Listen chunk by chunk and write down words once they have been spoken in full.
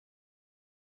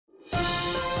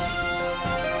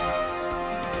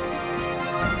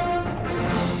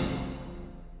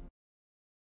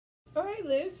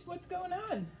Liz, what's going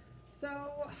on? So,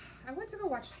 I went to go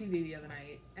watch TV the other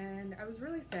night, and I was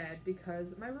really sad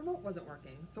because my remote wasn't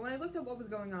working. So when I looked at what was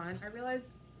going on, I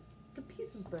realized the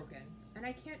piece was broken, and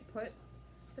I can't put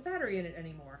the battery in it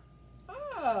anymore.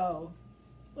 Oh,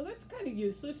 well, that's kind of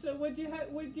useless. So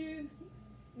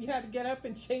you had to get up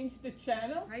and change the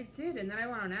channel? I did, and then I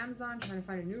went on Amazon trying to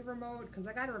find a new remote because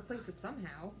I got to replace it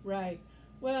somehow. Right.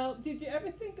 Well, did you ever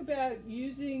think about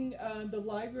using the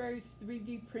library's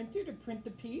 3D printer to print the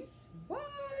piece?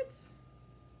 What?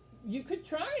 You could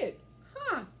try it.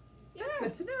 Huh. That's Yeah.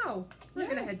 good to know. We're Yeah.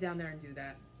 going to head down there and do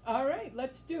that. All right,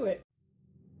 let's do it.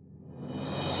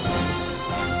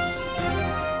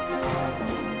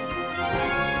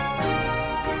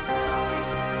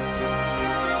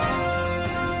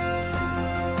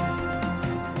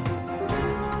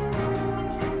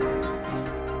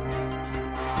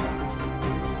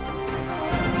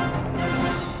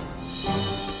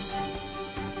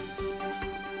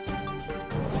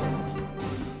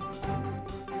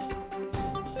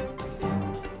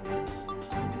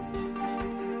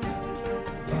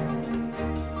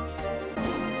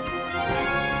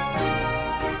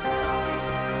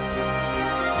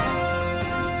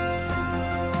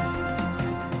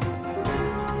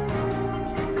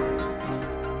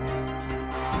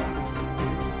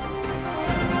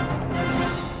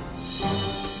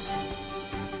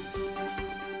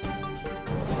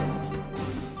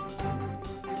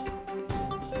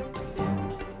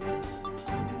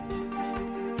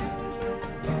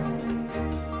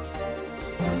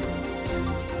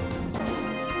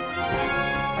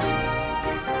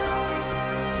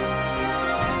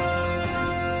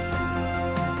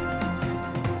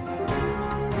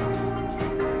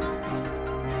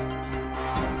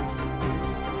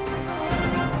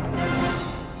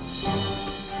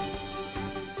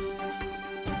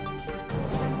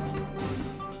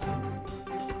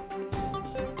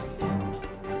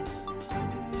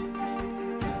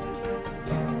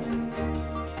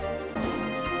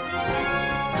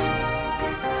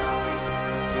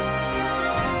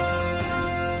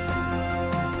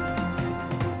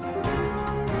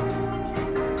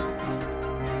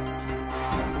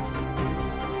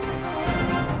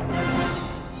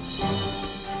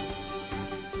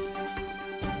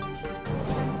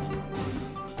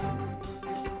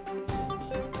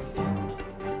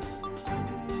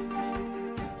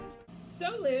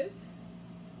 So, Liz,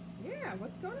 Yeah,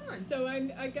 what's going on? so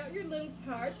I got your little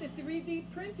part. The 3D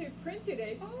printer printed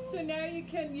it, Oh. so now you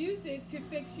can use it to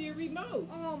fix your remote.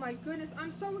 Oh my goodness,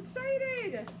 I'm so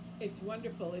excited. It's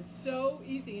wonderful. It's so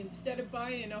easy. Instead of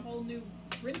buying a whole new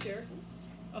printer,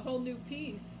 a whole new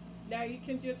piece, now you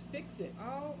can just fix it.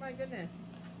 Oh my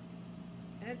goodness.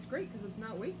 And it's great because it's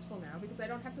not wasteful now because I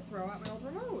don't have to throw out my old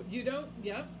remote. You don't?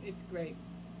 Yep, it's great.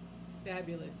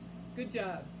 Fabulous. Good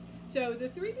job. So the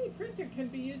 3D printer can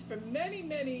be used for many,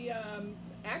 many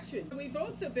actions. We've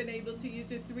also been able to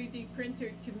use a 3D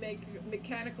printer to make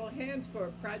mechanical hands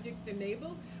for Project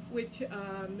Enable, which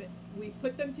we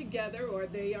put them together, or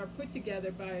they are put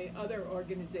together by other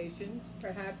organizations,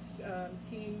 perhaps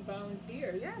teen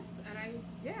volunteers. Yes, and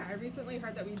I recently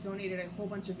heard that we donated a whole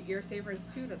bunch of ear savers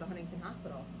too to the Huntington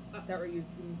Hospital that were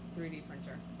using 3D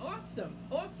printer. Awesome,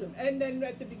 awesome. And then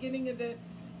at the beginning of the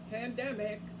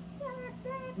pandemic,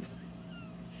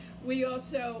 we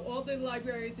also, all the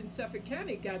libraries in Suffolk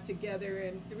County got together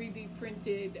and 3D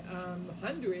printed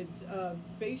hundreds of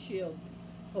face shield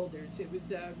holders. It was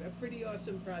a pretty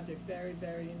awesome project, very,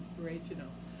 very inspirational.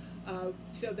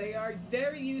 So they are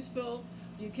very useful.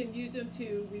 You can use them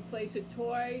to replace a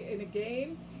toy in a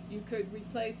game. You could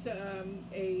replace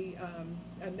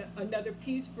another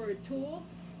piece for a tool.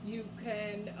 You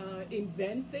can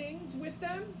invent things with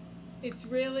them. It's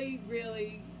really,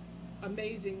 really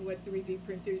amazing what 3D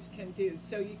printers can do.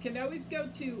 So you can always go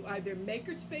to either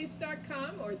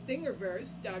makerspace.com or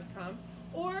thingiverse.com,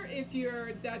 or if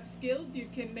you're that skilled, you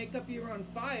can make up your own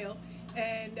file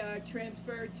and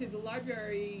transfer to the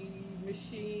library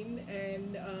machine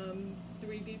and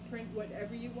 3D print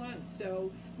whatever you want.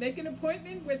 So make an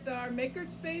appointment with our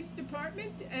Makerspace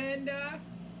department and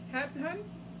have fun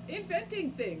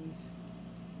inventing things.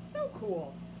 So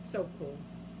cool. So cool.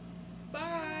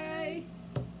 Bye.